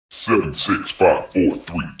7, 6, 5, 4,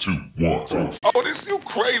 3, 2, 1. Oh, this you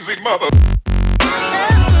crazy mother.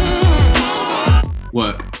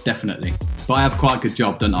 Work, definitely. But I have quite a good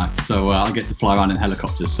job, don't I? So I get to fly around in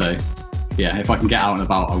helicopters. So yeah, if I can get out and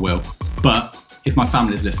about, I will. But if my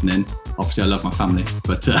family's listening, obviously I love my family,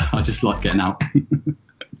 but I just like getting out.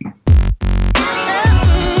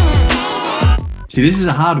 See, this is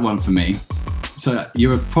a hard one for me. So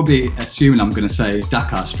you're probably assuming I'm going to say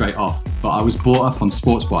Dakar straight off, but I was brought up on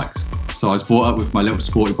sports bikes. So I was brought up with my little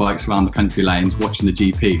sporty bikes around the country lanes, watching the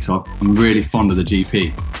GP. So I'm really fond of the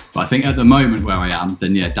GP. But I think at the moment where I am,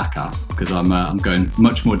 then yeah, Dakar, because I'm going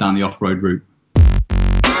much more down the off-road route.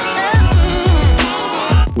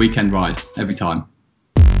 Weekend ride, every time.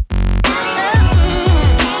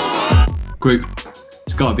 Group,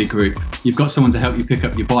 it's got to be group. You've got someone to help you pick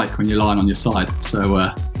up your bike when you're lying on your side.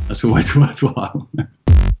 So that's always worthwhile.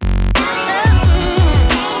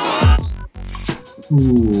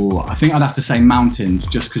 Ooh, I think I'd have to say mountains,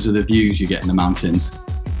 just because of the views you get in the mountains.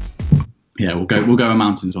 Yeah, we'll go with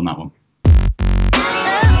mountains on that one.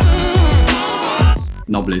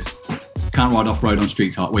 Knobblies. Can't ride off-road on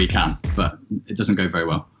street tire. Well, you can, but it doesn't go very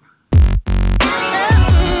well.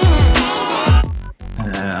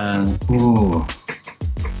 Ooh.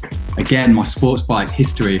 Again, my sports bike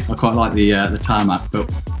history. I quite like the tarmac, but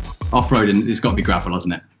off-roading, it's got to be gravel,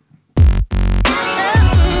 hasn't it?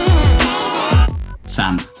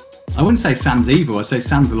 Sand. I wouldn't say sand's evil, I'd say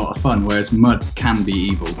sand's a lot of fun, whereas mud can be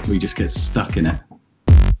evil. We just get stuck in it.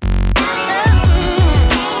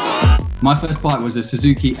 My first bike was a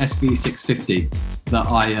Suzuki SV650 that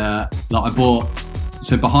I bought.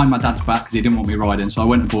 So behind my dad's back, because he didn't want me riding, so I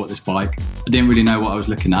went and bought this bike. I didn't really know what I was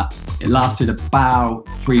looking at. It lasted about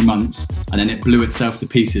 3 months, and then it blew itself to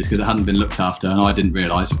pieces because it hadn't been looked after, and I didn't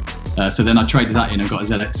realise. So then I traded that in and got a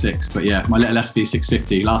ZX6. But yeah, my little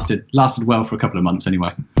SV650 lasted well for a couple of months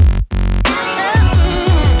anyway.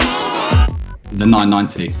 The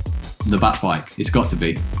 990, the bat bike, it's got to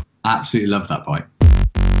be. Absolutely love that bike.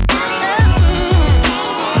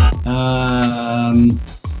 Oh,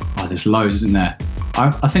 there's loads, isn't there?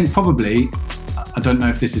 I think probably, I don't know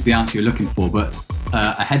if this is the answer you're looking for, but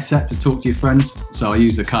a headset to talk to your friends. So I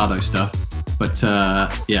use the Cardo stuff, but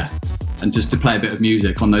yeah, and just to play a bit of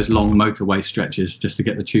music on those long motorway stretches, just to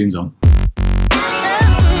get the tunes on.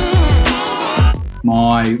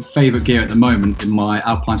 My favourite gear at the moment in my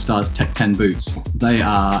Alpine Stars Tech 10 boots. They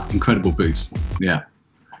are incredible boots, yeah.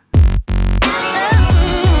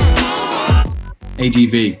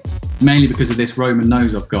 AGV, mainly because of this Roman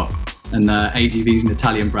nose I've got. And AGV is an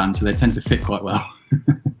Italian brand, so they tend to fit quite well.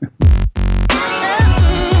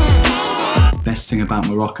 Best thing about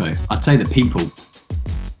Morocco, I'd say the people.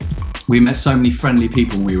 We met so many friendly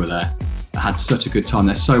people when we were there. I had such a good time.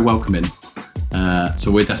 They're so welcoming.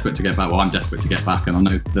 So we're desperate to get back. Well, I'm desperate to get back, and I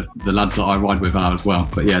know the lads that I ride with are as well.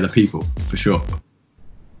 But yeah, the people, for sure.